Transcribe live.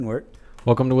Work.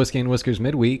 Welcome to Whiskey and Whiskers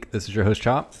Midweek. This is your host,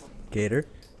 Chop. Gator.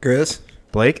 Chris.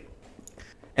 Blake.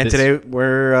 And This- today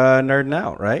we're nerding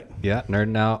out, right? Yeah,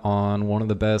 nerding out on one of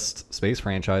the best space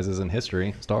franchises in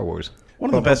history, Star Wars. One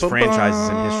of the best franchises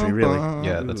in history, really.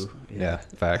 Yeah, that's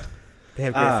fact. They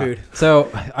have great food. So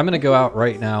I'm going to go out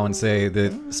right now and say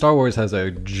that Star Wars has a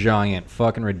giant,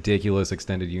 fucking ridiculous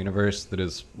extended universe that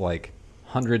is like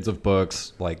hundreds of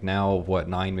books, like now,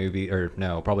 9 movies, or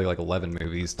no, probably like 11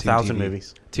 movies. 1,000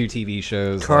 movies. 2 TV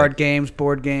shows. Card like games,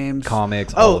 board games,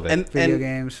 comics, all of it. video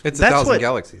games. It's That's 1,000 what-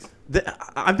 galaxies.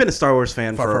 I've been a Star Wars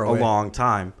fan Far, for far a away. long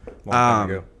time. Long time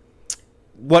ago.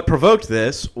 What provoked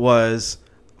this was,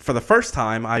 for the first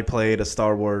time, I played a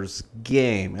Star Wars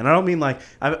game. And I don't mean like,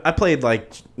 I played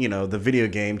like, the video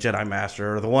game Jedi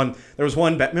Master, or the one, there was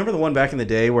one, remember the one back in the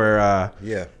day where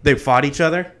Yeah. they fought each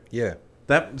other? Yeah.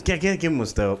 That game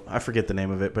was dope. I forget the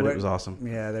name of it, but it was awesome.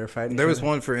 Yeah, they were fighting. There each was other.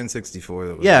 one for N64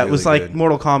 that was Yeah, really it was like good.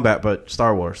 Mortal Kombat, but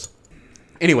Star Wars.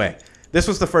 Anyway, this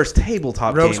was the first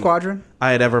tabletop Rogue game Squadron.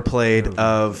 I had ever played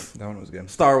of That one was good.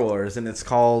 Star Wars, and it's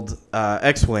called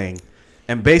X-Wing.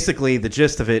 And basically, the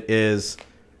gist of it is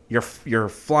you're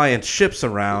flying ships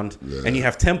around, and you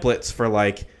have templates for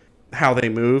like how they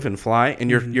move and fly, and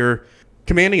you're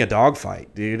commanding a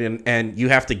dogfight, dude, and you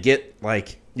have to get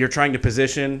like you're trying to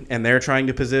position, and they're trying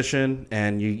to position,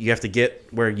 and you have to get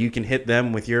where you can hit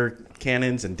them with your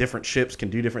cannons, and different ships can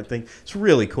do different things. It's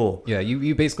really cool. Yeah,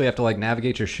 you basically have to like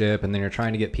navigate your ship, and then you're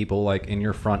trying to get people like in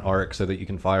your front arc so that you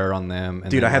can fire on them. And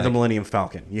Dude, then, I had the like, Millennium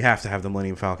Falcon. You have to have the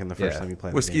Millennium Falcon the first Yeah. time you play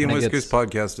the Whiskey game. and I think Whiskers it's-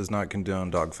 podcast does not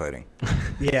condone dogfighting.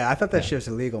 Yeah, I thought that shit was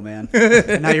illegal, man.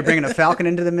 And now you're bringing a Falcon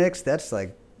into the mix. That's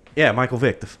like, Yeah, Michael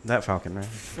Vick, that Falcon, right?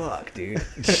 fuck, dude.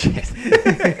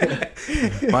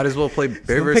 Might as well play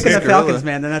Bear I'm versus picking the Gorilla. Falcons,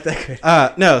 man. They're not that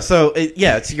good. No, so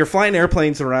it's you're flying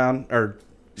airplanes around or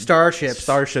Starships.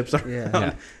 starships around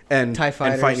Yeah. and TIE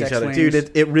fighters, and fighting each other. X-Wings.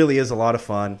 Dude, it really is a lot of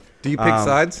fun. Do you pick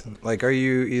sides? Like, are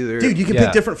you either... Dude, you can Yeah.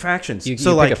 pick different factions. You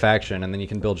so pick like a faction, and then you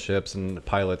can build ships and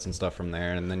pilots and stuff from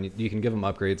there, and then you can give them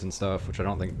upgrades and stuff, which I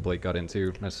don't think Blake got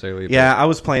into necessarily. but- yeah, I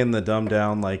was playing the dumbed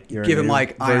down like your Give him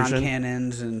like ion version.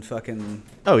 cannons and fucking.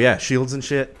 Oh yeah, shields and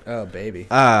shit. Oh baby.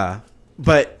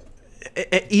 But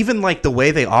even like the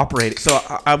way they operate. So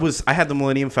I had the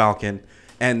Millennium Falcon,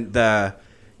 and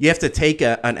you have to take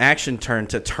an action turn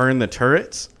to turn the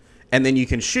turrets, and then you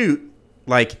can shoot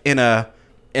like in a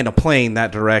plane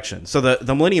that direction. So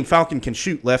the Millennium Falcon can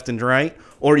shoot left and right,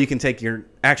 or you can take your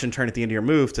action turn at the end of your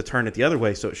move to turn it the other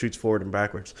way, so it shoots forward and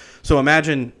backwards. So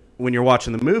imagine when you're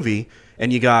watching the movie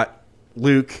and you got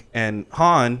Luke and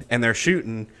Han, and they're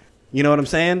shooting. You know what I'm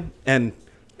saying? And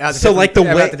so like the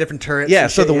way the different turrets. yeah,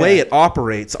 and so shit, the way it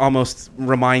operates almost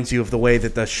reminds you of the way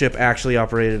that the ship actually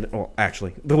operated. Well,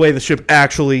 actually, the way the ship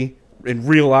actually in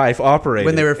real life operated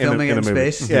When they were in filming a in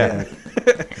movie. space? Yeah.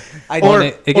 I Well, Or,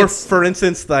 and it or gets- for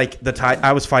instance, like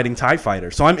I was fighting TIE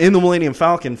fighters. So I'm in the Millennium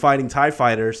Falcon fighting TIE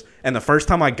fighters, and the first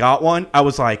time I got one, I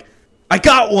was like, I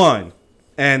got one!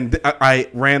 And I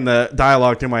ran the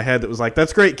dialogue through my head that was like,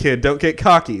 that's great, kid, don't get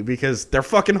cocky, because they're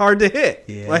fucking hard to hit.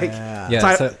 Yeah. Like, Yeah,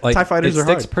 TIE, so, like, TIE fighters it are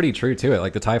sticks hard. pretty true to it.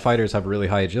 Like the TIE fighters have really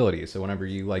high agility, so whenever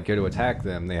you like go to attack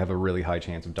them, they have a really high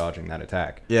chance of dodging that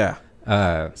attack. Yeah.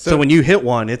 Uh, So when you hit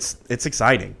one, it's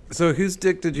exciting. So whose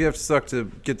dick did you have to suck to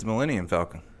get the Millennium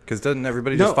Falcon? Because doesn't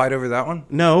everybody No. just fight over that one?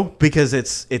 No, because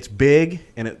it's big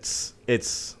and it's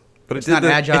But It's not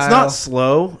agile. it's not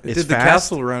slow. It It's did the fast,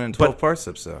 castle run in 12 but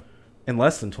parsecs, though. in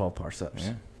less than 12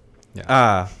 parsecs.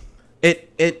 Yeah.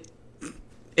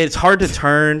 It's hard to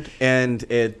turn, and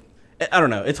I don't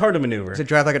know. It's hard to maneuver. Does it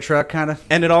drive like a truck, kind of?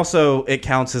 And it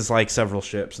counts as like several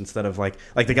ships instead of like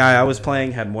the guy I was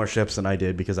playing had more ships than I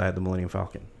did because I had the Millennium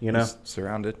Falcon. You know, Just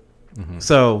surrounded.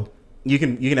 so you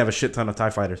can have a shit ton of TIE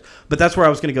fighters. But that's where I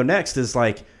was going to go next. Is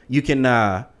like you can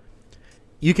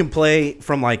play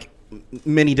from like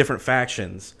many different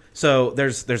factions. So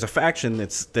there's a faction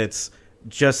that's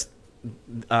just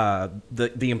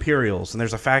the Imperials, and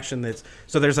there's a faction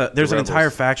there's an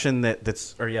entire faction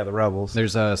that's the Rebels.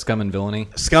 there's Scum and Villainy.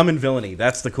 Scum and Villainy,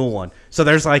 that's the cool one. So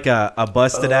there's like a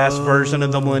busted ass version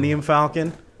of the Millennium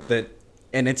Falcon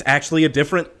and it's actually a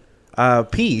different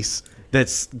piece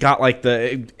that's got like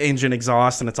the engine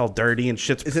exhaust and it's all dirty and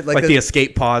shit's Is it like like the the-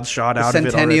 escape pods shot out of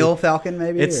it Centennial already. Falcon,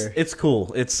 maybe? or? It's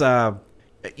cool. It's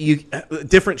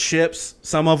different ships.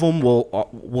 Some of them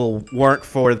will work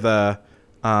for the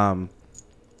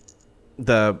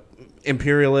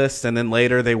Imperialists, and then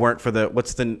later they weren't for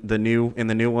the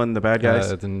new one, the bad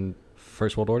guys. Then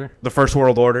First World Order. The First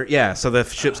World Order, yeah. So the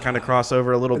ships kind of cross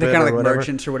over a little They're bit, kind or of like whatever.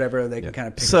 merchants or whatever. They can kind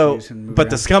of pick So, and choose and move but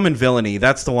the around. Scum and Villainy,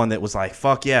 that's the one that was like,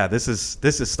 fuck yeah, this is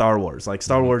Star Wars. Like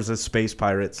Star Wars is space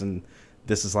pirates, and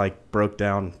this is like broke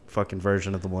down fucking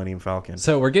version of the Millennium Falcon.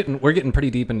 So we're getting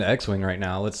pretty deep into X-wing right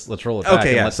now. Let's roll it back. Okay,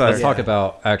 and yeah, let's sorry. talk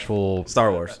about actual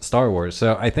Star Wars. Star Wars.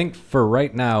 So I think for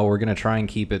right now we're gonna try and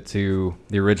keep it to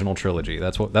the original trilogy.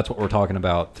 That's what we're talking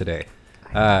about today.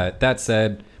 That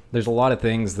said, there's a lot of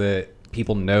things that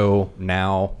people know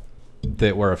now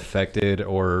that were affected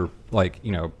or like,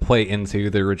 you know, play into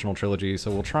the original trilogy.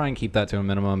 So we'll try and keep that to a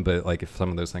minimum, but like if some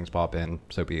of those things pop in,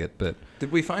 so be it. But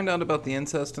Did we find out about the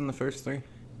incest in the first 3?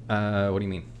 what do you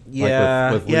mean? Yeah,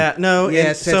 Like with yeah, Luke? no. Yes,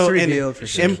 and it's so revealed for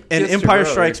sure. in Kissed her Empire brother.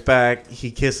 Strikes Back,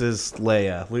 he kisses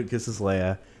Leia. Luke kisses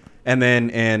Leia. And then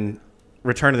in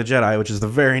Return of the Jedi, which is the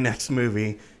very next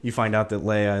movie, you find out that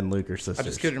Leia and Luke are sisters. I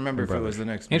just couldn't remember if it was the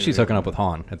next And she's hooking up with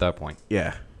Han at that point.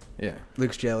 Yeah. Yeah.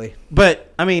 Luke's jelly.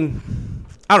 But, I mean,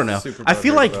 I don't know. Super I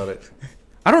feel butthurt like... about it.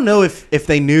 I don't know if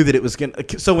they knew that it was going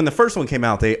to... So when the first one came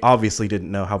out, they obviously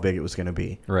didn't know how big it was going to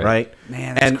be. Right.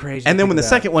 Man, that's and, crazy to And then think when the about.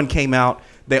 second one came out,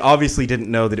 they obviously didn't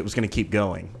know that it was going to keep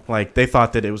going. Like, they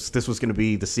thought that this was going to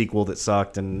be the sequel that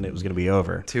sucked and it was going to be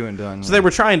over. 2 and done. So they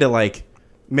were trying to, like,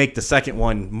 make the second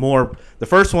one more... The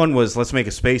first one was, let's make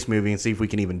a space movie and see if we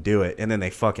can even do it. And then they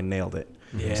fucking nailed it.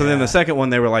 Yeah. So then the second one,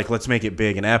 they were like, let's make it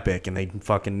big and epic. And they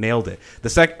fucking nailed it. The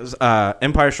second...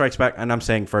 Empire Strikes Back, and I'm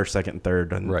saying first, second,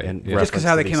 third. And, Right, and yeah. Just because reference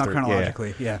how to they these came out three.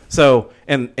 chronologically. Yeah. So,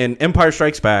 in Empire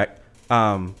Strikes Back,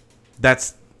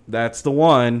 that's the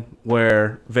one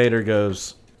where Vader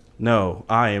goes, "No,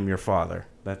 I am your father."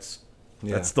 That's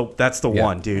Yeah. the Yeah.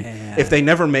 one, dude. Yeah. If they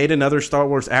never made another Star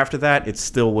Wars after that, it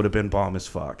still would have been bomb as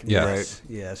fuck. Yeah. Yes.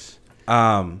 Yes.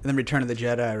 And then Return of the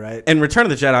Jedi, right? And Return of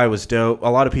the Jedi was dope. A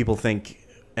lot of people think,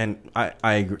 and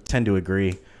I tend to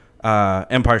agree,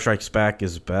 Empire Strikes Back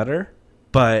is better,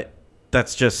 but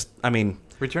that's just, I mean,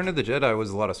 Return of the Jedi was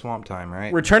a lot of swamp time,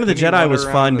 right? Return of the Didn't he Jedi wander was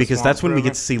around fun the because swamp that's when we forever?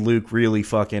 get to see Luke really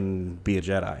fucking be a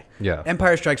Jedi. Yeah.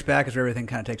 Empire Strikes Back is where everything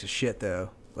kind of takes a shit,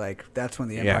 though. Like, that's when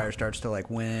the Yeah. Empire starts to, like,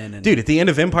 win. And Dude, at the end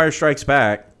of Empire Strikes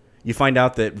Back, you find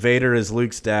out that Vader is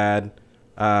Luke's dad.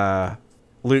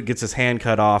 Luke gets his hand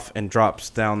cut off and drops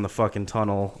down the fucking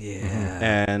tunnel.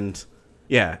 Yeah. And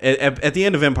yeah, at the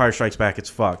end of Empire Strikes Back, it's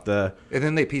fucked. The And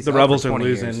then they piece out rebels for are 20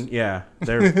 losing. years. Yeah,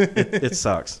 it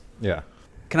sucks. Yeah.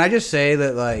 Can I just say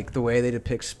that, like, the way they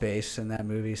depict space in that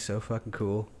movie is so fucking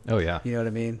cool? Oh yeah. You know what I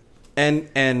mean?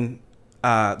 And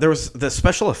there was the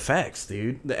special effects,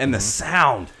 dude, and the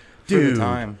sound, For the dude.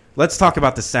 time. Let's talk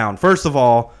about the sound. First of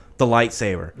all, the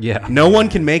lightsaber. Yeah. No one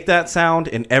can make that sound,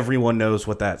 and everyone knows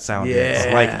what that sound is.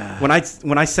 Yeah. Like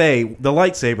when I say the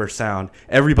lightsaber sound,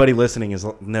 everybody listening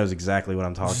knows exactly what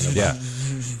I'm talking about. Yeah.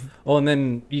 Well, and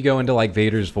then you go into like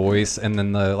Vader's voice, and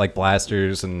then the like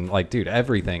blasters, and like, dude,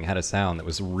 everything had a sound that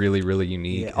was really, really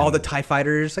unique. Yeah. All the TIE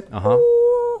fighters, like, Uh-huh.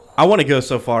 I want to go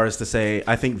so far as to say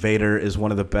I think Vader is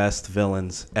one of the best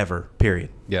villains ever. Period.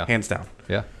 Yeah. Hands down.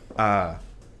 Yeah.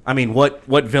 I mean, what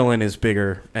villain is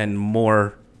bigger and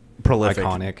more prolific,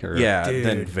 Iconic or- Dude.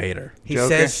 than Vader? he Joker-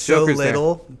 says so Joker's there.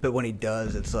 little, but when he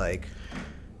does, it's, like,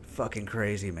 fucking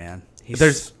crazy, man.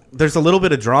 He's, There's a little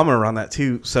bit of drama around that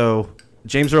too. So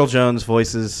James Earl Jones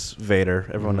voices Vader.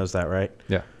 Everyone knows that, right?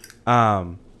 Yeah.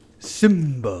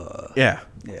 Simba. Yeah.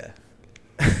 Yeah.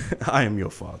 I am your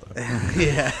father.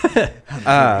 Yeah.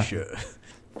 I'm pretty sure.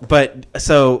 But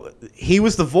so he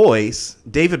was the voice.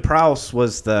 David Prowse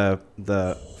was the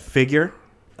figure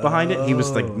behind it. He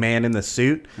was the man in the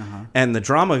suit, and the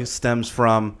drama stems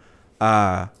from.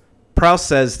 Prowse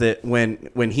says that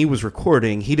when he was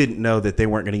recording, he didn't know that they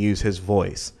weren't going to use his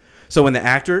voice. So when the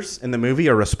actors in the movie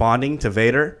are responding to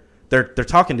Vader, they're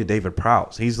talking to David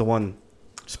Prowse. He's the one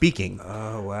speaking.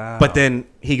 Oh, wow. But then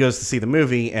he goes to see the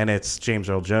movie, and it's James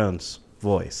Earl Jones'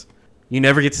 voice. You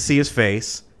never get to see his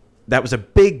face. That was a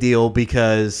big deal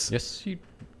because... Yes. You.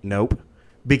 Nope.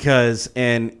 Because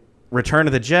in Return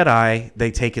of the Jedi, they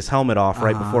take his helmet off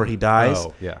right before he dies.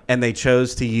 Oh, yeah. And they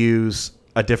chose to use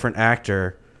a different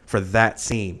actor for that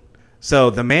scene. So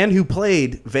the man who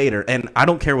played Vader, and I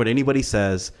don't care what anybody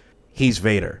says, he's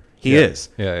Vader. He Yeah. is.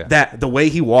 Yeah, yeah. That the way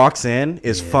he walks in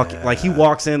is fucking like he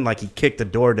walks in like he kicked the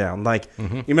door down. Like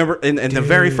you remember in the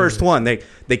very first one, they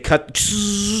cut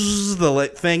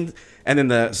the thing, and then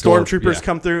the stormtroopers yeah.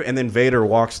 come through, and then Vader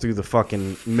walks through the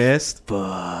fucking mist.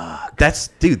 Fuck. That's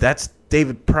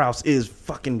David Prowse is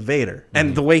fucking Vader,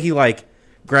 and the way he like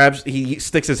he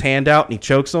sticks his hand out and he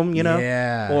chokes him, you know.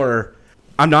 Yeah. Or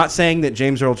I'm not saying that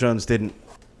James Earl Jones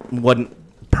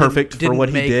wasn't perfect for Didn't what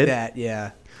he make did, that,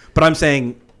 yeah. but I'm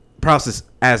saying Prowse is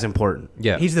as important.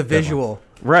 Yeah. He's the visual.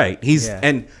 Right. He's Yeah.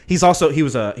 and he's also he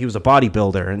was a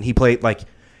bodybuilder, and he played like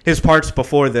his parts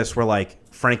before this were like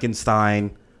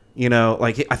Frankenstein, you know,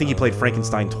 like I think he played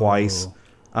Frankenstein twice.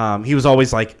 He was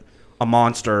always like a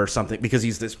monster or something because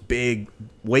he's this big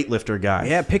weightlifter guy.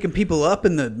 Yeah, picking people up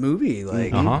in the movie,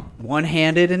 like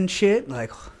one-handed and shit.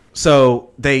 Like,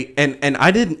 So they and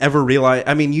I didn't ever realize.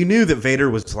 I mean, you knew that Vader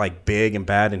was like big and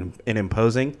bad and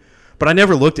imposing, but I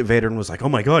never looked at Vader and was like, "Oh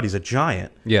my god, he's a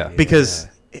giant." Yeah. because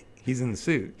He's in the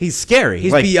suit. he's scary.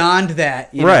 he's like, beyond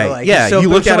that. You right? Know, like, yeah, he's so you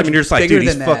look so at him much and you're just like, bigger dude,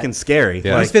 he's than that. fucking scary.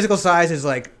 Yeah. Like, His physical size is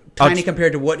like I'll tiny ch-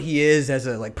 compared to what he is as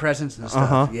a like presence and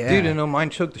stuff. Yeah, Dude, and no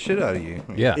mind choke the shit out of you.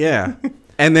 Yeah. yeah.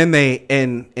 And then they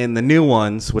in the new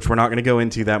ones, which we're not going to go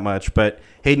into that much, but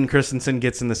Hayden Christensen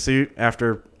gets in the suit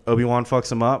after Obi-Wan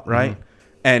fucks him up, right?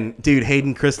 And dude,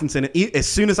 Hayden Christensen. As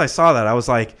soon as I saw that, I was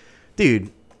like,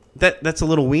 dude. That's a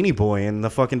little weenie boy in the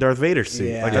fucking Darth Vader suit.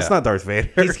 Yeah. Like, that's not Darth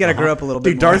Vader. he's got to grow up a little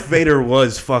bit. Dude, more. Darth Vader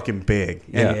was fucking big.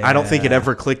 And Yeah. I don't think it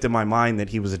ever clicked in my mind that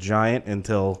he was a giant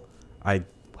until I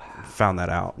found that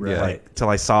out. Right. Like, till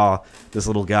I saw this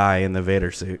little guy in the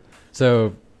Vader suit.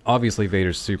 So obviously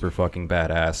Vader's super fucking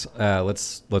badass.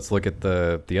 Let's look at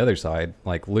the other side.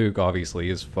 Like Luke obviously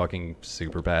is fucking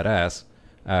super badass.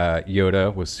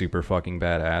 Yoda was super fucking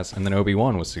badass, and then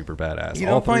Obi-Wan was super badass. You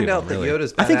All don't three find of out them, that really.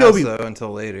 Yoda's I think badass, though,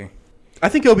 until later. I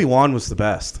think Obi-Wan was the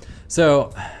best.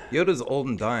 So, Yoda's old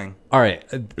and dying. all right,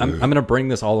 I'm gonna bring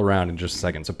this all around in just a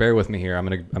second. So bear with me here. I'm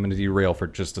gonna derail for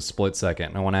just a split second.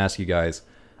 And I want to ask you guys.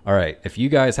 All right, if you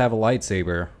guys have a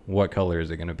lightsaber, what color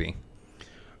is it gonna be?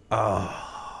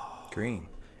 Green.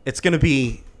 It's going to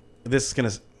be... This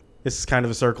is kind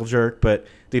of a circle jerk, but,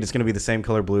 dude, it's going to be the same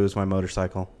color blue as my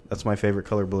motorcycle. That's my favorite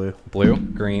color blue. Blue,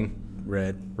 green,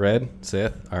 red.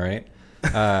 Sith. All right.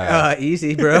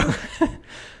 Easy, bro.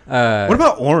 What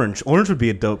about orange? Orange would be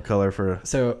a dope color for...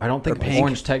 So I don't think pink.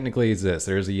 orange technically exists.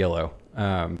 There's a yellow,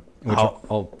 which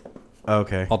Oh.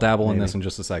 Okay. I'll dabble in Maybe. this in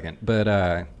just a second. But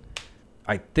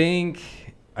I think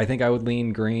I would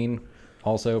lean green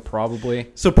also,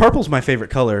 probably. So purple's my favorite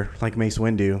color, like Mace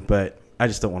Windu, but I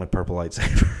just don't want a purple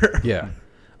lightsaber. Yeah.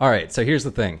 All right. So here's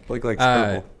the thing. Blake likes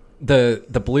purple.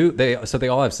 The blue they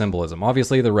all have symbolism.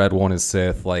 Obviously, the red one is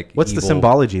Sith. Like What's the evil.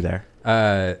 symbology there?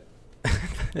 The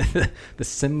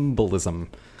symbolism.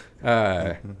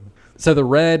 So the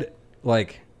red,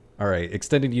 like, all right,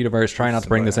 extended universe. Try not to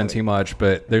bring this in too much,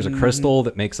 but there's a crystal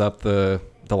that makes up the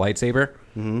lightsaber,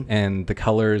 and the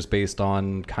color is based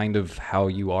on kind of how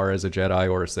you are as a Jedi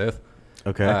or a Sith.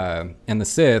 Okay. And the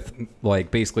Sith like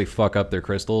basically fuck up their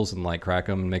crystals and like crack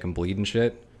them and make them bleed and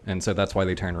shit, and so that's why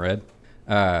they turn red.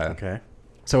 Okay.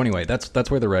 So anyway,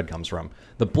 that's where the red comes from.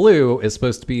 The blue is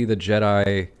supposed to be the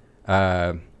Jedi.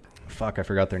 Fuck, I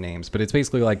forgot their names, but it's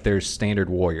basically like their standard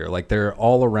warrior. Like they're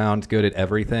all around good at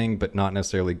everything, but not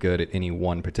necessarily good at any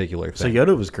one particular So thing.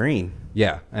 Yoda was green.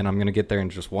 Yeah, and I'm gonna get there in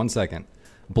just 1 second.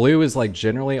 Blue is like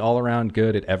generally all around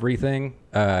good at everything,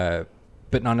 but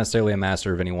not necessarily a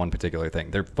master of any one particular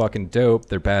thing. They're fucking dope.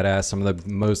 They're badass. Some of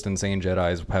the most insane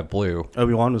Jedis have blue.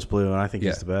 Obi-Wan was blue, and I think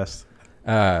Yeah. he's the best.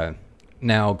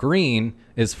 Now, green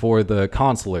is for the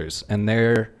consulars, and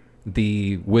they're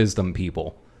the wisdom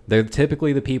people. They're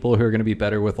typically the people who are going to be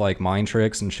better with like mind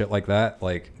tricks and shit like that.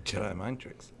 Like, Jedi mind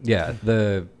tricks. yeah,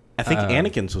 I think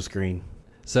Anakin's was green.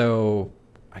 So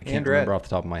I can't And remember red. off the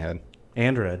top of my head.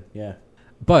 And red. Yeah.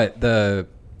 But the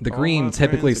All green my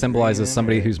typically friends are symbolizes green and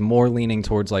somebody red. who's more leaning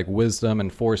towards like wisdom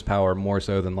and force power more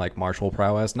so than like martial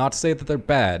prowess. Not to say that they're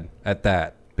bad at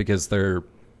that, because they're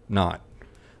not.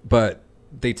 But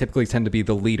they typically tend to be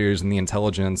the leaders and the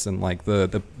intelligence and like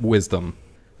the wisdom,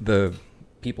 the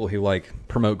people who like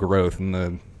promote growth in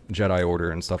the Jedi Order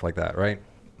and stuff like that, right?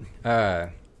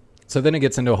 So then it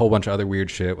gets into a whole bunch of other weird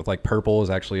shit with like purple is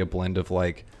actually a blend of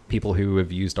like people who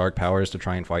have used dark powers to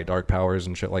try and fight dark powers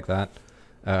and shit like that.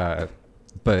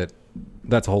 But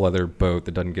that's a whole other boat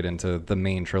that doesn't get into the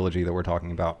main trilogy that we're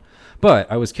talking about.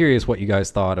 But I was curious what you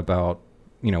guys thought about,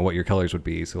 you know, what your colors would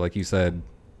be. So like you said,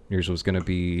 yours was going to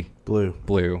be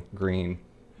Blue. green,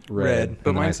 red. But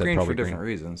and then I mine's said green for probably different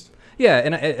reasons. Yeah,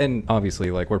 and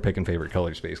obviously like we're picking favorite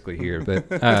colors basically here,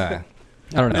 but I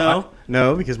don't know.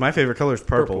 No, because my favorite color is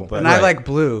purple. Purple. But And I like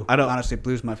blue. I don't- honestly.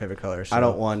 Blue's my favorite color. So. I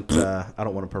don't want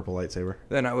a purple lightsaber.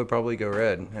 Then I would probably go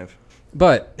red.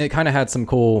 But it kind of had some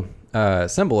cool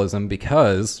symbolism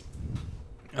because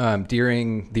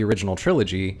during the original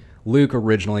trilogy, Luke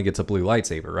originally gets a blue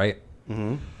lightsaber, right?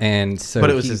 Mm-hmm. And so, But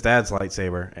it was his dad's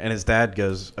lightsaber, and his dad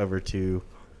goes over to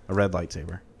a red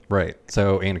lightsaber. right.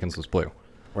 So Anakin's was blue.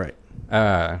 Right.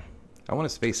 I want a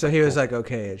space. So he was like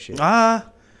okay at shit.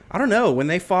 I don't know. When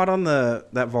they fought on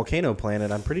that volcano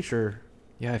planet, I'm pretty sure.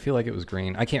 Yeah, I feel like it was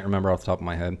green. I can't remember off the top of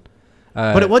my head.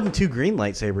 But it wasn't two green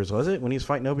lightsabers, was it? When he was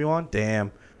fighting Obi-Wan?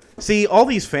 Damn. See, all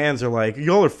these fans are like,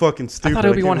 y'all are fucking I stupid. thought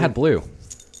Obi-Wan can't had blue.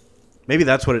 Maybe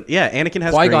that's what it. Yeah, Anakin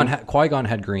has Qui-Gon, green. Qui-Gon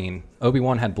had green.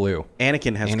 Obi-Wan had blue.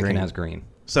 Anakin has Anakin green. has green.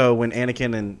 So when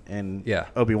Anakin and Yeah.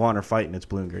 Obi-Wan are fighting, it's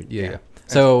blue and green. Yeah.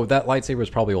 So that lightsaber is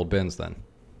probably old Ben's then.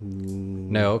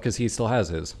 No, because he still has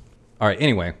his. All right.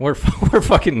 Anyway, we're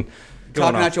fucking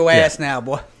Talking off. out your ass now,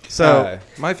 boy. So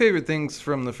My favorite things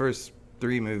from the first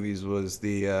 3 movies was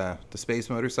the space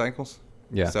motorcycles.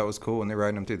 Yeah. So that was cool when they're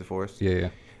riding them through the forest. Yeah.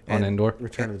 On And- Endor.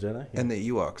 Return of the Jedi. And the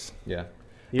Ewoks. Yeah.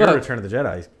 You're a But- Return of the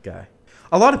Jedi guy.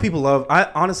 A lot of people love. I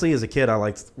honestly, as a kid, I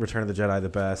liked Return of the Jedi the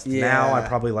best. Yeah. Now I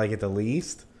probably like it the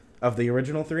least of the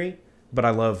original 3, but I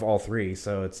love all 3.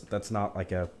 So that's not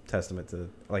like a testament to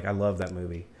like I love that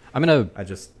movie. I'm gonna. I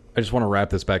just I just want to wrap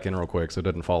this back in real quick so it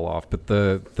doesn't fall off. But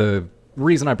the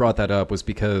reason I brought that up was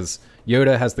because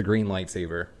Yoda has the green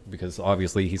lightsaber because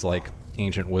obviously he's like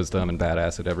ancient wisdom and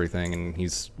badass at everything, and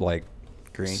he's like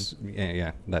Green.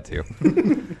 Yeah, that too.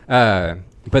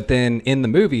 But then in the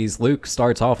movies, Luke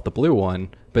starts off the blue one,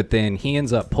 but then he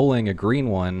ends up pulling a green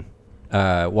one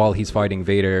while he's fighting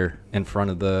Vader in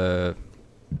front of the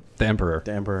Emperor.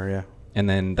 the Emperor. Yeah. And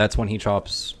then that's when he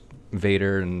chops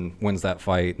Vader and wins that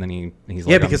fight. And then he's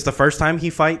Yeah, like, because the first time he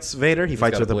fights Vader, he he's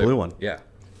fights got with the blue one. Yeah.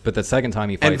 But the second time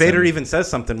he fights And Vader him- even says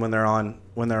something when they're on,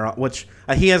 which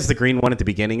he has the green one at the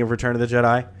beginning of Return of the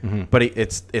Jedi, Mm-hmm. but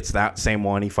it's that same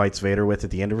one he fights Vader with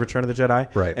at the end of Return of the Jedi.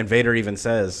 Right. And Vader even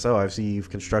says, "So I see you've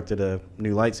constructed a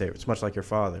new lightsaber. It's much like your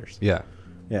father's." Yeah.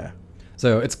 Yeah.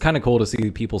 So it's kind of cool to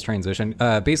see people's transition.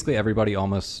 Basically, everybody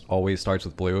almost always starts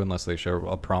with blue unless they show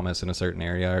a promise in a certain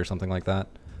area or something like that.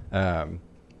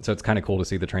 So it's kind of cool to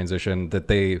see the transition that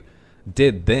they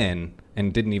did then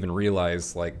and didn't even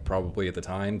realize, like, probably at the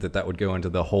time that would go into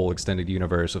the whole extended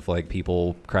universe of, like,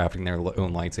 people crafting their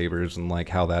own lightsabers and, like,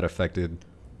 how that affected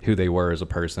who they were as a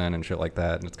person and shit like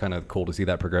that. And it's kind of cool to see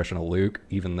that progression of Luke,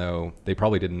 even though they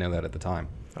probably didn't know that at the time.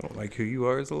 I don't like who you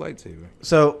are as a lightsaber.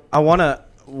 So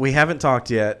we haven't talked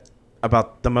yet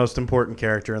about the most important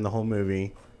character in the whole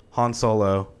movie, Han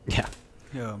Solo, Yeah.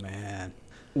 Oh man.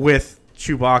 with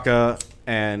Chewbacca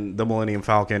and the Millennium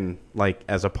Falcon, like,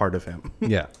 as a part of him.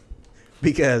 Yeah.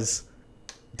 Because,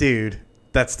 dude,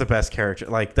 that's the best character.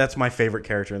 Like, that's my favorite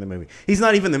character in the movie. He's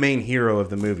not even the main hero of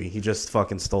the movie. He just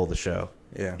fucking stole the show.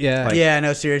 Yeah. Yeah. Like- Yeah,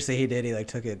 no, seriously, he did. He like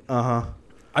took it. Uh-huh.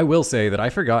 I will say that I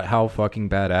forgot how fucking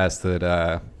badass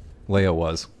that Leia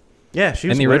was. Yeah, she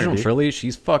was In the a winner, original dude. trilogy,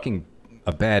 she's fucking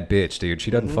a bad bitch, dude.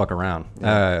 She doesn't fuck around.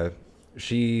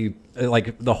 She,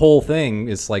 like, the whole thing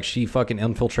is, like, she fucking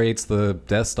infiltrates the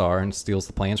Death Star and steals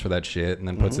the plans for that shit and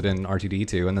then puts it in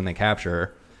R2-D2 and then they capture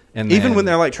her. And Even then- when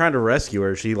they're, like, trying to rescue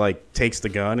her, she, like, takes the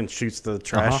gun and shoots the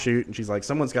trash Uh-huh. chute, and she's like,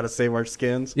 someone's got to save our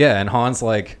skins. Yeah, and Han's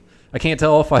like, I can't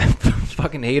tell if I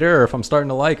fucking hate her or if I'm starting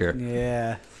to like her.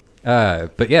 Yeah.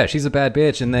 But yeah, she's a bad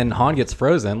bitch. And then Han gets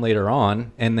frozen later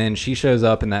on, and then she shows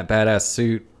up in that badass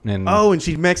suit. And Oh, and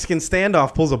she Mexican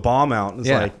standoff pulls a bomb out and is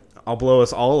Yeah. like, I'll blow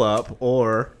us all up,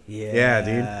 or... Yeah,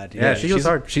 dude. dude. Yeah, she goes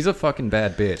hard. She's a fucking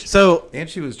bad bitch. So, And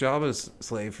she was Jabba's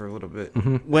slave for a little bit.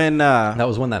 when... That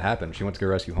was when that happened. She went to go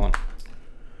rescue Han.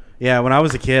 Yeah, when I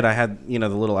was a kid, I had, the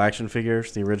little action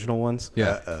figures, the original ones.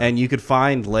 Yeah. And you could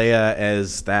find Leia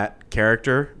as that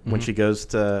character when she goes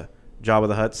to Jabba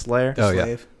the Hutt's lair. Oh, yeah.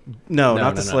 Slave. No, No,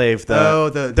 not the no, no. slave.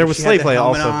 There was Slave Leia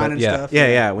also, but and yeah. stuff.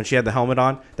 yeah, when she had the helmet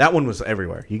on, that one was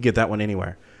everywhere. You get that one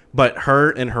anywhere. But her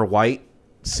in her white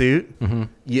suit,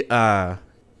 you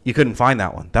couldn't find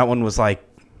that one. That one was like,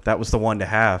 that was the one to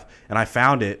have. And I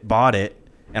found it, bought it,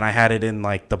 and I had it in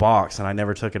like the box, and I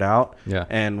never took it out. Yeah.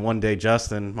 And one day,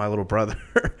 Justin, my little brother,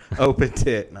 opened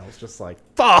it, and I was just like,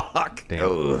 "Fuck!" Damn.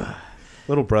 Ugh.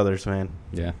 Little brothers, man.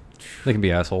 Yeah. They can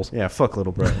be assholes. Yeah, fuck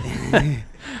little brother.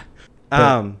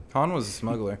 Han was a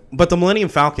smuggler. But the Millennium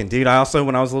Falcon, dude. I also,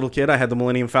 when I was a little kid, I had the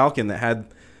Millennium Falcon that had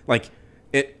like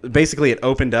it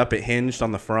opened up, it hinged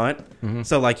on the front,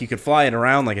 so like you could fly it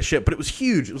around like a ship. But it was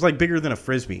huge. It was like bigger than a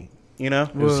frisbee. It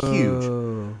was huge.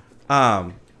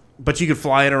 Whoa. But you could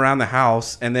fly it around the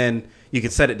house, and then you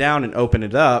could set it down and open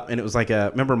it up, and it was like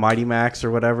remember Mighty Max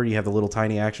or whatever? You have the little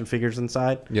tiny action figures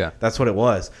inside. Yeah. That's what it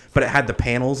was. But it had the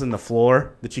panels in the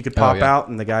floor that you could pop yeah. out,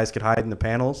 and the guys could hide in the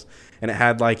panels. And it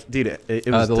had like, dude, it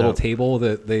was The little dope. table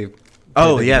that they.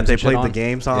 Oh played the yeah, games they and shit played the on.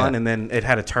 games on, Yeah. and then it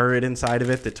had a turret inside of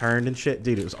it that turned and shit.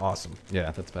 Dude, it was awesome.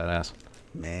 Yeah, that's badass.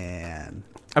 Man.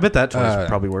 I bet that toy's Uh,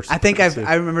 probably worse. I think too.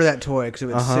 I remember that toy because it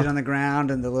would Uh-huh. sit on the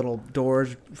ground and the little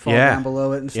doors fall Yeah. down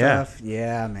below it and Yeah. stuff.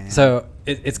 Yeah, man. So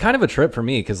it's kind of a trip for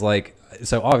me because, like,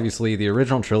 so obviously the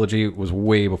original trilogy was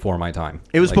way before my time.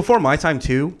 It was Like, before my time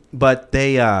too, but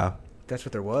they that's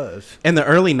what there was. in the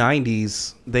early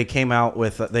 '90s they came out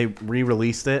with they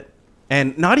re-released it,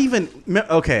 and not even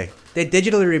okay. They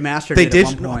digitally remastered They it did,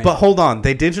 at one point. but hold on.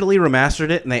 They digitally remastered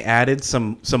it and they added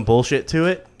some bullshit to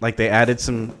it. Like they added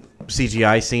some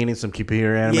CGI scene and some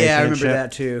computer animation. yeah, I and remember shit.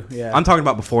 that too. Yeah. I'm talking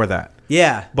about before that.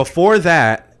 yeah. Before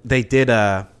that, they did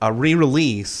a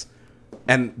re-release,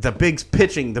 and the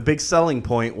big selling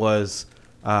point was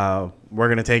we're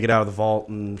gonna take it out of the vault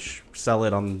and sell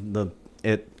it on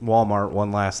at Walmart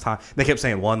one last time. They kept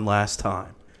saying one last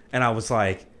time, and I was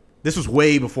like, this was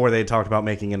way before they had talked about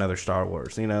making another Star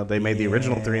Wars. You know, they made the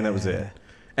original 3 and that was it.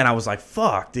 And I was like,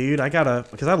 fuck, dude, I gotta,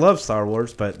 because I love Star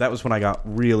Wars, but that was when I got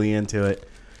really into it.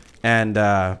 And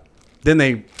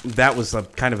then that was a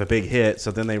kind of a big hit,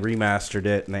 so then they remastered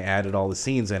it and they added all the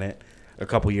scenes in it a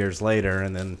couple years later,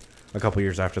 and then a couple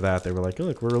years after that they were like,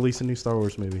 look, we're releasing new Star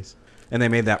Wars movies. And they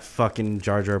made that fucking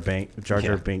Jar Jar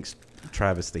Binks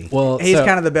travesty. Well, He's so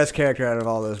kind of the best character out of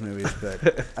all those movies,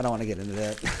 but I don't want to get into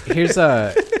that. here's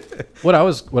what I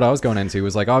was going into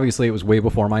was like, obviously it was way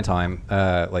before my time,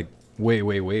 like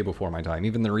way before my time.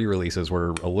 Even the re-releases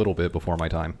were a little bit before my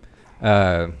time.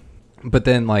 But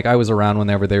then like I was around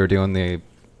whenever they were doing the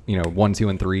 1, 2,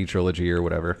 and 3 trilogy or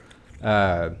whatever.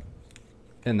 And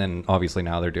then obviously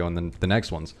now they're doing the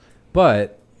next ones.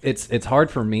 But it's hard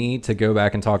for me to go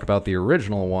back and talk about the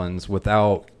original ones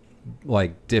without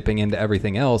like dipping into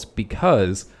everything else,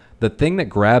 because the thing that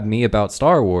grabbed me about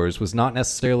Star Wars was not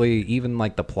necessarily even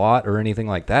like the plot or anything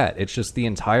like that. It's just the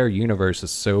entire universe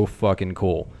is so fucking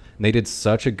cool. And they did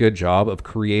such a good job of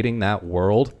creating that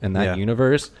world and that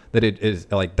universe that it is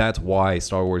like, that's why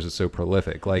Star Wars is so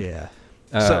prolific. Like,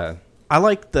 So I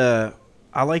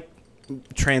like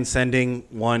transcending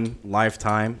one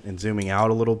lifetime and zooming out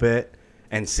a little bit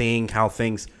and seeing how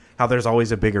there's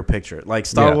always a bigger picture. Like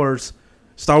Star Wars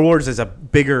is a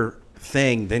bigger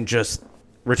thing than just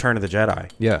Return of the Jedi.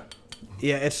 Yeah.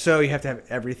 Yeah, it's so you have to have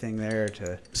everything there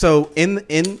to. So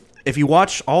if you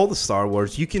watch all the Star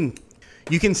Wars, you can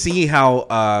see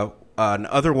how an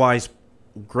otherwise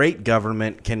great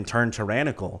government can turn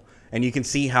tyrannical, and you can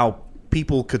see how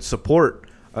people could support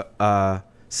a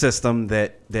system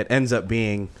that ends up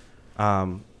being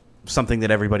something that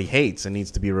everybody hates and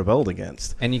needs to be rebelled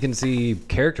against. And you can see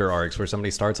character arcs where somebody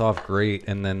starts off great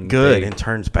and then good and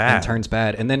turns bad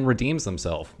and then redeems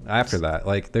themselves after that.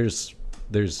 Like there's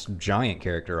giant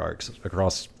character arcs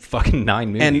across fucking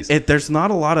 9 movies. And there's not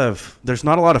a lot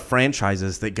of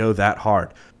franchises that go that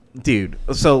hard. Dude,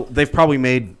 so they've probably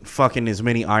made fucking as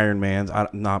many Iron Mans,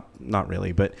 not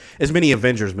really, but as many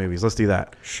Avengers movies. Let's do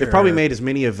that. Sure. They've probably made as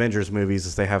many Avengers movies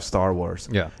as they have Star Wars.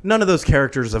 Yeah. None of those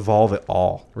characters evolve at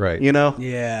all. Right. You know?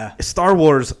 Yeah. Star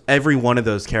Wars, every one of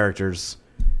those characters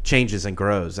changes and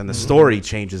grows, and the story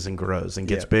changes and grows and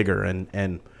gets bigger,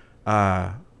 and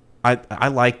I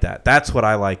like that. That's what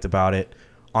I liked about it,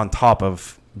 on top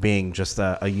of being just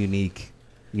a unique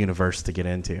universe to get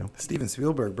into. Steven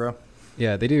Spielberg, bro.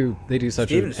 Yeah, they do such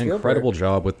Steven an Spielberg. incredible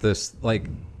job with this. Like,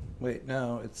 Wait,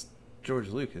 no, it's George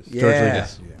Lucas. Yeah. George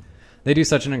Lucas. Yeah. They do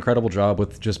such an incredible job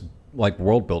with just like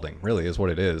world building, really is what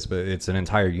it is. But it's an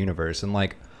entire universe, and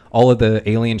like all of the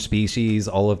alien species,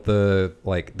 all of the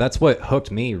like. That's what hooked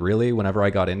me really. Whenever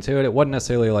I got into it, it wasn't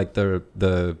necessarily like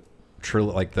the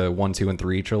 1, 2, and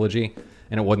 3 trilogy,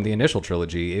 and it wasn't the initial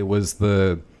trilogy. It was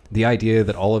the idea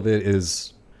that all of it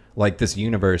is like this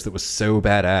universe that was so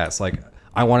badass. Like,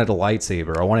 I wanted a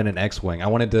lightsaber. I wanted an X-wing. I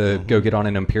wanted to go get on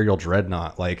an Imperial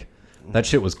dreadnought. Like, that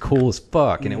shit was cool as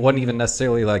fuck. And it wasn't even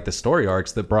necessarily like the story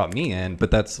arcs that brought me in, but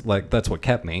that's what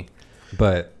kept me.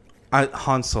 But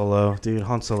Han Solo, dude,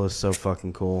 Han Solo is so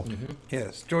fucking cool.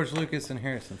 Yes, George Lucas and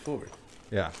Harrison Ford.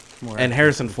 yeah, And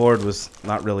Harrison Ford was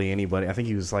not really anybody. I think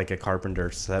he was like a carpenter,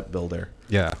 set builder.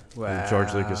 yeah, And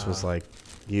George Lucas was like,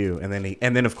 you. And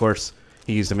then of course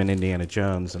he used him in Indiana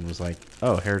Jones and was like,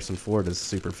 oh, Harrison Ford is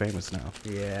super famous now.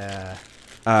 Yeah.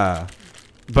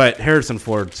 But Harrison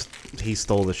Ford, he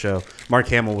stole the show. Mark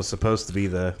Hamill was supposed to be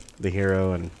the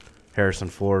hero, and Harrison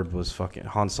Ford was fucking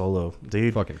Han Solo,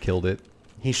 dude. fucking killed it.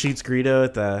 He shoots Greedo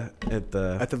at At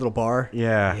the little bar.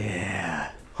 yeah.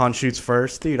 Yeah. Han shoots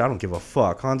first, dude. I don't give a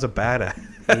fuck. Han's a badass.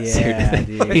 Yeah,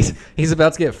 dude. He's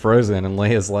about to get frozen, and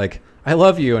Leia's like, "I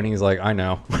love you," and he's like, "I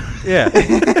know." Yeah.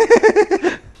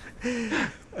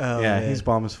 Oh, Yeah, man. he's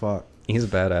bomb as fuck. He's a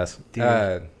badass.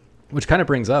 Dude. Which kind of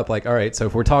brings up, like, all right, so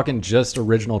if we're talking just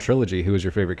original trilogy, who is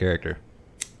your favorite character?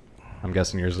 I'm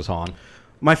guessing yours is Han.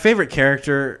 My favorite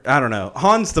character, I don't know.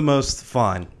 Han's the most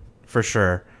fun, for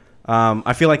sure.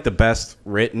 I feel like the best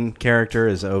written character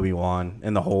is Obi-Wan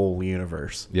in the whole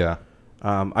universe. Yeah.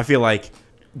 I feel like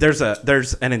there's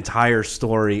an entire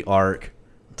story arc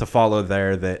to follow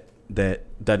there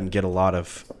that doesn't get a lot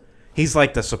of. He's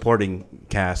like the supporting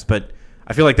cast, but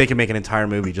I feel like they could make an entire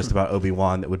movie just about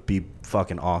Obi-Wan that would be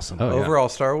fucking awesome. Oh, yeah. Overall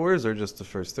Star Wars or just the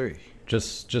first three?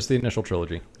 Just the initial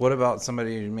trilogy. What about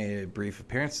somebody who made a brief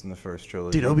appearance in the first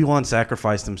trilogy? Dude, Obi-Wan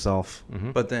sacrificed himself.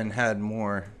 But then had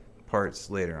more parts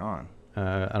later on.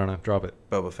 I don't know. Drop it.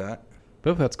 Boba Fett.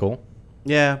 Boba Fett's cool.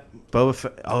 Yeah, Boba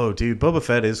Fett. Oh, dude, Boba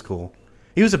Fett is cool.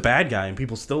 He was a bad guy, and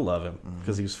people still love him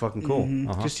because he was fucking cool.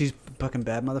 Just he's a fucking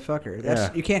bad motherfucker.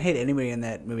 Yeah. You can't hate anybody in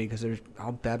that movie because they're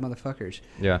all bad motherfuckers.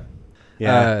 Yeah.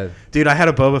 Yeah, dude, I had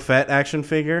a Boba Fett action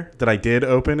figure that I did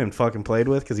open and fucking played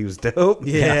with because he was dope.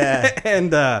 Yeah.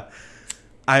 And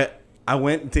I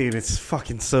went, dude, it's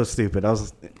fucking so stupid. I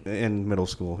was in middle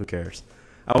school. Who cares?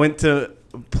 I went to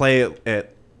play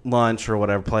at lunch or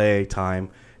whatever, play time,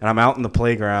 and I'm out in the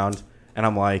playground, and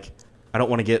I'm like, I don't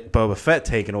want to get Boba Fett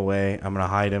taken away. I'm going to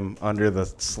hide him under the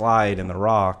slide in the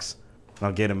rocks, and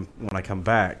I'll get him when I come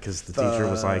back because the teacher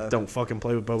was like, don't fucking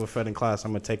play with Boba Fett in class.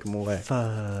 I'm going to take him away.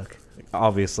 Fuck.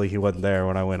 Obviously, he wasn't there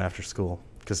when I went after school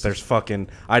because there's fucking,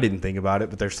 I didn't think about it,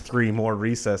 but there's 3 more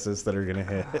recesses that are going to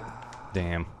hit.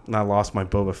 Damn. And I lost my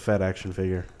Boba Fett action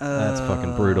figure, That's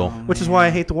fucking brutal. which is why I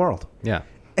hate the world. Yeah.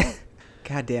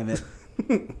 God damn it.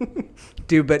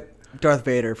 Dude, but Darth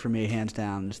Vader for me, hands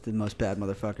down, is the most bad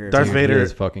motherfucker. Darth Dude, Vader he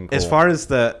is fucking cool. As far as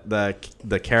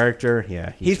the character,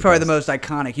 yeah, He's probably the most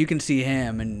iconic. You can see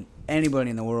him and anybody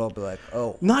in the world be like,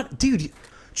 oh. not dude.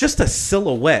 Just a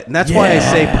silhouette, and that's why I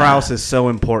say Prowse is so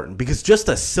important because just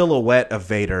a silhouette of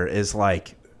Vader is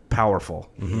like powerful.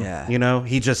 Yeah. You know,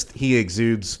 he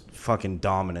exudes fucking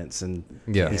dominance, and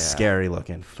Yeah. he's scary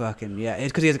looking. Fucking, yeah.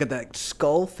 It's because he has got that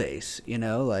skull face, you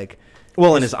know? Like,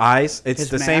 Well, in his eyes, it's his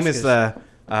the same mask as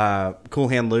the Cool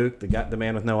Hand Luke, the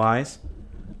man with no eyes.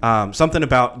 Something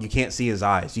about you can't see his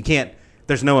eyes. You can't.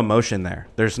 There's no emotion there.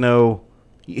 There's no.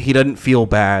 He doesn't feel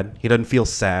bad. He doesn't feel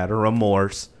sad or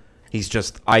remorse. He's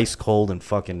just ice cold and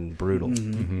fucking brutal.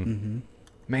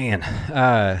 Man,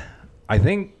 I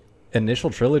think initial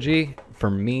trilogy for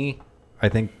me, I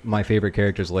think my favorite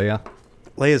character is Leia.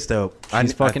 Leia's dope.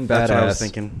 She's fucking badass. That's what I was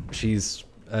thinking. She's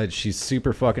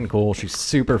super fucking cool. She's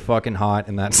super fucking hot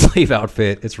in that slave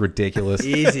outfit. It's ridiculous.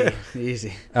 easy,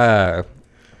 easy.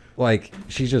 Like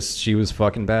she was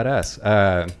fucking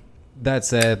badass. That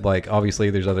said, like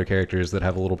obviously there's other characters that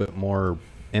have a little bit more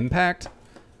impact.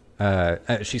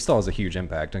 She still has a huge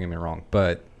impact. Don't get me wrong,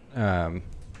 but I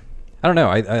don't know.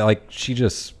 I like she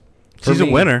just. She's a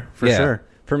winner for sure.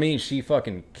 For me, she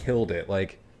fucking killed it.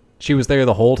 Like she was there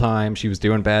the whole time. She was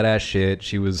doing badass shit.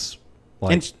 She was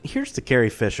like. And here's to Carrie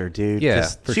Fisher, dude. Yeah,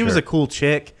 'cause for she was sure. a cool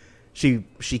chick. She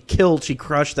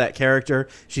crushed that character.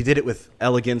 She did it with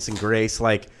elegance and grace.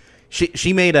 Like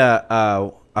she made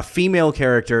a female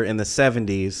character in the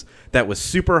 70s that was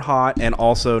super hot and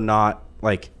also not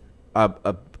like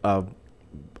a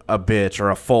bitch or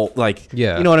a fault, like,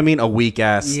 Yeah. you know what I mean, a weak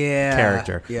ass Yeah.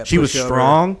 character. Yeah, she was pushover.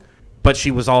 strong, but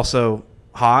she was also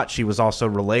hot. She was also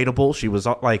relatable. She was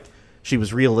like, she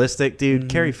was realistic, dude.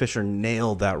 Carrie Fisher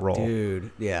nailed that role.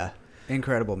 Dude, yeah.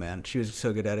 Incredible, man. She was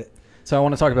so good at it. So I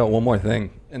want to talk about one more thing,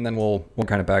 and then we'll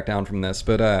kind of back down from this.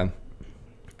 But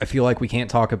I feel like we can't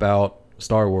talk about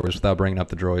Star Wars without bringing up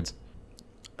the droids.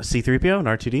 C-3PO and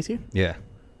R2-D2, Yeah.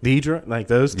 like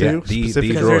those two Yeah, the specifically.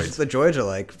 Because droids. the droids are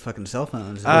like fucking cell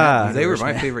phones. They were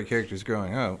my Man. favorite characters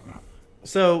growing up.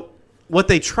 So what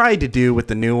they tried to do with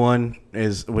the new one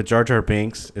is with Jar Jar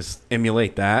Binks is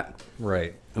emulate that.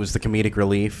 Right. It was the comedic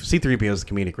relief. C-3PO is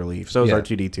the comedic relief. So is Yeah.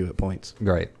 R2-D2 at points.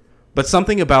 Right. But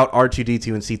something about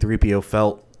R2-D2 and C-3PO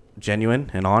felt genuine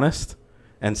and honest,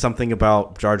 and something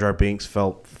about Jar Jar Binks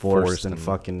felt forced and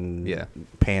fucking yeah.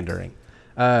 pandering.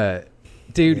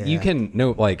 Dude, Yeah. you can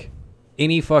like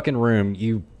any fucking room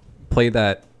you play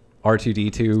that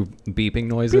R2D2 beeping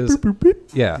noises.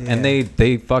 Yeah. And Yeah.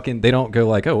 they fucking they don't go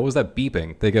like, "Oh, what was that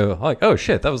beeping?" They go like, "Oh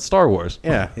shit, that was Star Wars."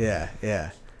 Yeah, Yeah,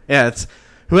 yeah. yeah. It's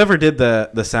whoever did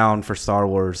the sound for Star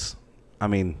Wars. I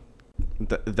mean,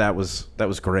 that was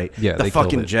great. Yeah, the they killed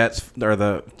fucking it. jets or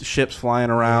the ships flying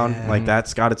around, Yeah. like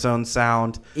that's got its own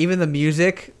sound. Even the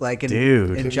music, like in,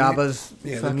 Dude. in Jabba's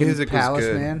Yeah, the fucking music was palace,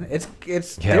 good. man. It's Yeah,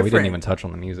 different. we didn't even touch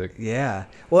on the music. Yeah.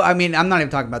 Well, I mean, I'm not even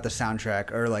talking about the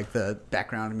soundtrack or like the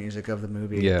background music of the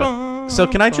movie. Yeah. So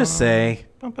can I just say,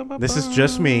 this is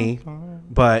just me,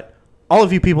 but all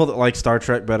of you people that like Star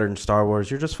Trek better than Star Wars,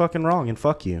 you're just fucking wrong, and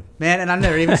fuck you. Man, and I've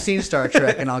never even seen Star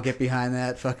Trek, and I'll get behind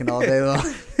that fucking all day long.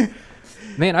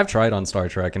 Man, I've tried on Star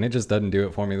Trek and it just doesn't do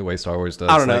it for me the way Star Wars does.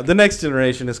 I don't know. Like, The Next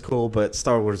Generation is cool, but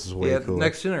Star Wars is way Yeah, cooler.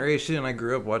 Next Generation. I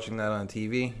grew up watching that on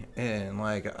TV, and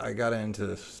like I got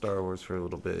into Star Wars for a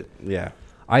little bit. Yeah.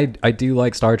 I do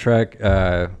like Star Trek.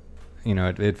 You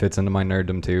know, it fits into my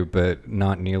nerddom too, but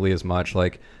not nearly as much.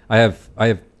 Like I have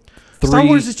Star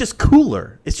Wars is just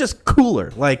cooler. It's just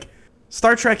cooler. Like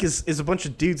Star Trek is a bunch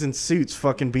of dudes in suits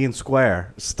fucking being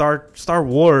square. Star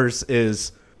Wars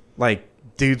is like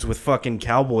dudes with fucking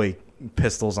cowboy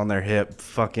pistols on their hip,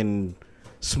 fucking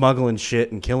smuggling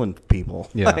shit and killing people.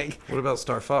 Yeah. Like, What about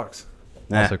Star Fox?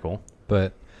 Also cool.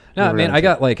 But no, Never man,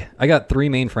 ran I got 3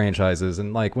 main franchises,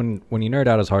 and like when you nerd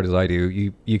out as hard as I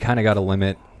do, you kind of got to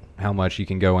limit how much you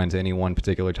can go into any one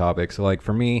particular topic. So like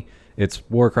for me, it's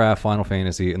Warcraft, Final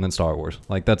Fantasy, and then Star Wars.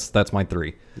 Like that's my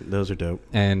 3. those are dope.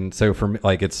 And so for me,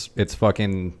 like it's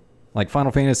fucking like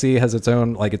Final Fantasy has its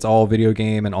own, like it's all video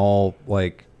game and all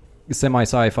like semi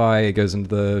sci-fi. It goes into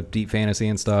the deep fantasy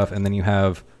and stuff, and then you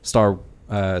have Star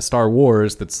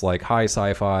Wars that's like high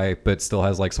sci-fi but still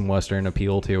has like some Western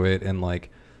appeal to it and like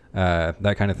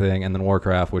that kind of thing. And then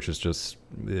Warcraft, which is just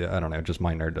I don't know, just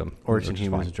my nerddom. Orcs which and is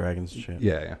Humans fine. and Dragons and shit.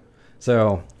 Yeah.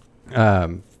 So,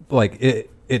 like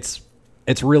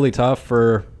it's really tough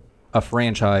for a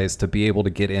franchise to be able to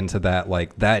get into that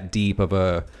like that deep of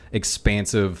a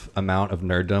expansive amount of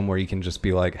nerddom where you can just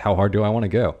be like, how hard do I want to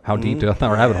go? How deep down that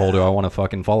rabbit hole do I want to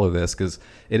fucking follow this? Because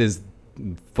it is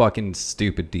fucking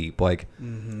stupid deep. Like,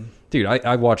 dude,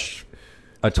 I watched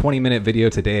a 20-minute video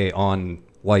today on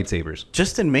lightsabers.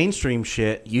 Just in mainstream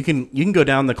shit, you can go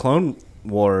down the Clone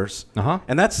Wars,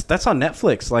 and that's on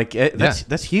Netflix. Like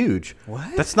that's huge.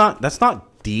 What? That's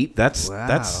not deep. That's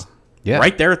Yeah.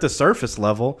 right there at the surface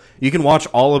level. You can watch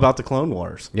all about the Clone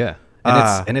Wars. Yeah.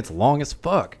 And it's long as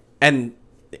fuck. And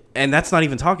that's not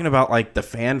even talking about like the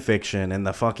fan fiction and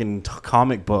the fucking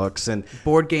comic books and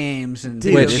Board games and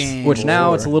Dude, video Which games.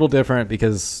 now it's a little different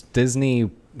because Disney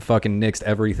fucking nixed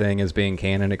everything as being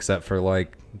canon except for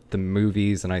like the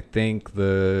movies and I think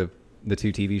the 2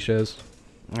 TV shows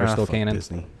are still fuck canon.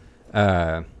 Disney.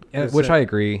 Which I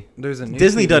agree. There's a new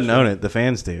Disney TV doesn't show. own it. The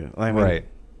fans do. I mean, Right.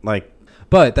 Like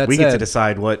But that we said, get to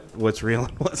decide what's real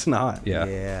and what's not.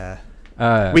 Yeah.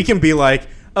 Yeah. We can be like,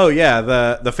 oh yeah,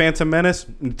 the Phantom Menace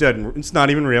doesn't. It's not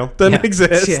even real. Doesn't Yeah.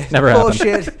 exist. Yeah. Never happened.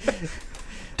 Bullshit.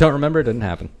 Don't remember, it didn't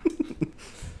happen.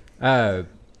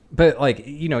 But like,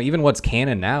 you know, even what's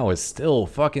canon now is still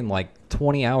fucking like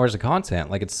 20 hours of content.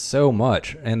 Like it's so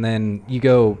much. And then you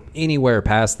go anywhere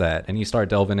past that and you start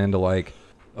delving into like,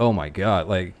 oh my God,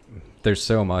 like there's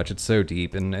so much. It's so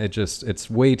deep and it's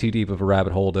way too deep of a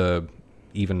rabbit hole to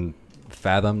even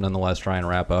fathom, nonetheless try and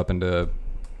wrap up into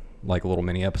like a little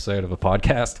mini episode of a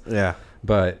podcast. Yeah.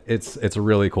 But it's a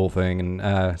really cool thing.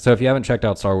 And so if you haven't checked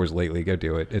out Star Wars lately, go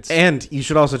do it. And you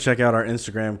should also check out our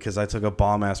Instagram because I took a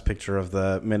bomb ass picture of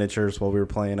the miniatures while we were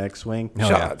playing X-wing. Hell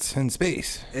yeah. Shots in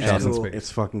space. It's Shots in cool. space.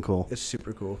 It's fucking cool. It's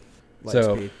super cool.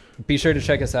 So Lightspeed. be sure to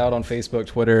check us out on Facebook,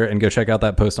 Twitter, and go check out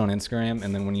that post on Instagram.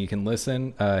 And then when you can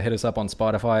listen, hit us up on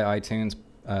Spotify, iTunes,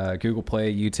 Google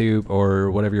Play, YouTube,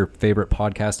 or whatever your favorite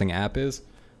podcasting app is.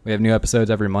 We have new episodes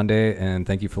every Monday, and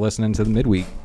thank you for listening to the midweek.